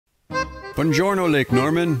Buongiorno, Lake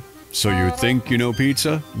Norman. So you think you know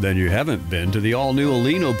pizza? Then you haven't been to the all-new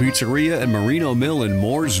Alino Pizzeria and Marino Mill in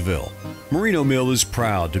Mooresville. Marino Mill is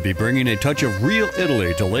proud to be bringing a touch of real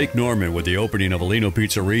Italy to Lake Norman with the opening of Alino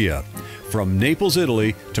Pizzeria. From Naples,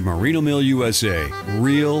 Italy to Marino Mill, USA,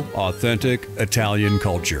 real, authentic Italian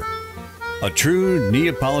culture. A true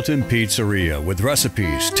Neapolitan pizzeria with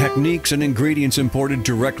recipes, techniques, and ingredients imported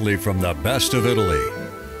directly from the best of Italy.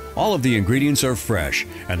 All of the ingredients are fresh,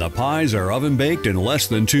 and the pies are oven-baked in less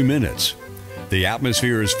than 2 minutes. The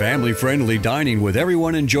atmosphere is family-friendly dining with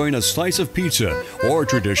everyone enjoying a slice of pizza or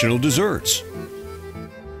traditional desserts.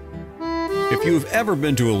 If you've ever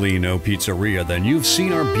been to Alino Pizzeria, then you've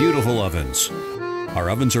seen our beautiful ovens. Our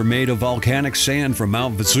ovens are made of volcanic sand from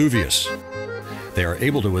Mount Vesuvius. They are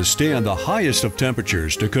able to withstand the highest of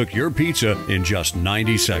temperatures to cook your pizza in just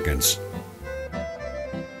 90 seconds.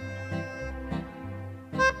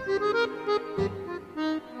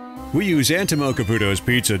 We use Antimo Caputo's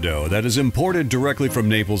pizza dough that is imported directly from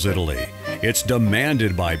Naples, Italy. It's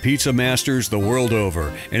demanded by pizza masters the world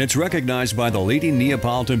over, and it's recognized by the leading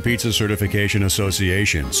Neapolitan pizza certification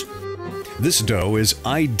associations. This dough is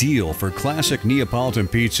ideal for classic Neapolitan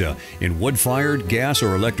pizza in wood-fired, gas,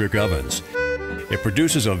 or electric ovens. It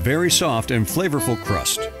produces a very soft and flavorful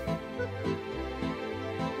crust.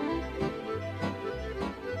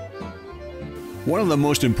 One of the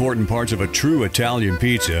most important parts of a true Italian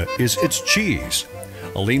pizza is its cheese.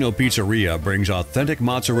 Alino Pizzeria brings authentic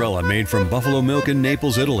mozzarella made from buffalo milk in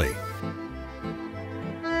Naples, Italy.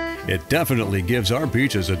 It definitely gives our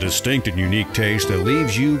pizzas a distinct and unique taste that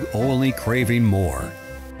leaves you only craving more.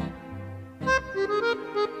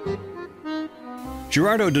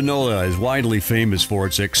 Gerardo di Nola is widely famous for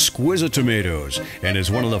its exquisite tomatoes and is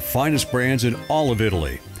one of the finest brands in all of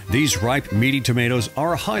Italy. These ripe, meaty tomatoes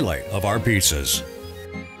are a highlight of our pizzas.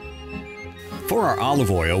 For our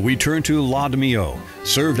olive oil, we turn to Latte Mio,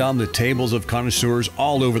 served on the tables of connoisseurs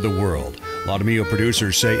all over the world. Latte Mio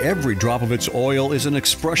producers say every drop of its oil is an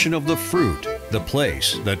expression of the fruit, the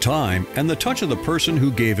place, the time, and the touch of the person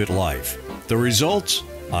who gave it life. The results?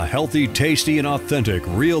 A healthy, tasty, and authentic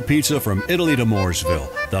real pizza from Italy to Mooresville,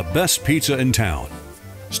 the best pizza in town.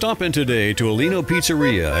 Stop in today to Alino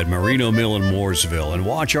Pizzeria at Marino Mill in Mooresville and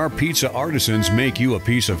watch our pizza artisans make you a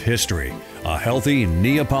piece of history, a healthy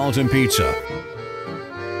Neapolitan pizza.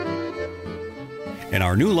 And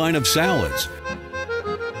our new line of salads.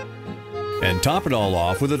 And top it all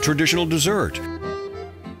off with a traditional dessert.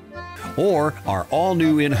 Or our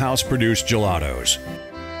all-new in-house produced gelatos.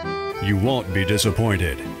 You won't be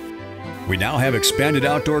disappointed. We now have expanded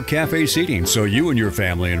outdoor cafe seating so you and your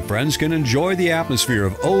family and friends can enjoy the atmosphere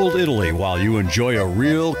of old Italy while you enjoy a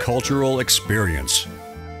real cultural experience.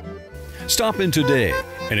 Stop in today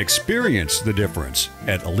and experience the difference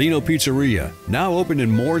at Alino Pizzeria, now open in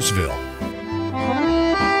Mooresville.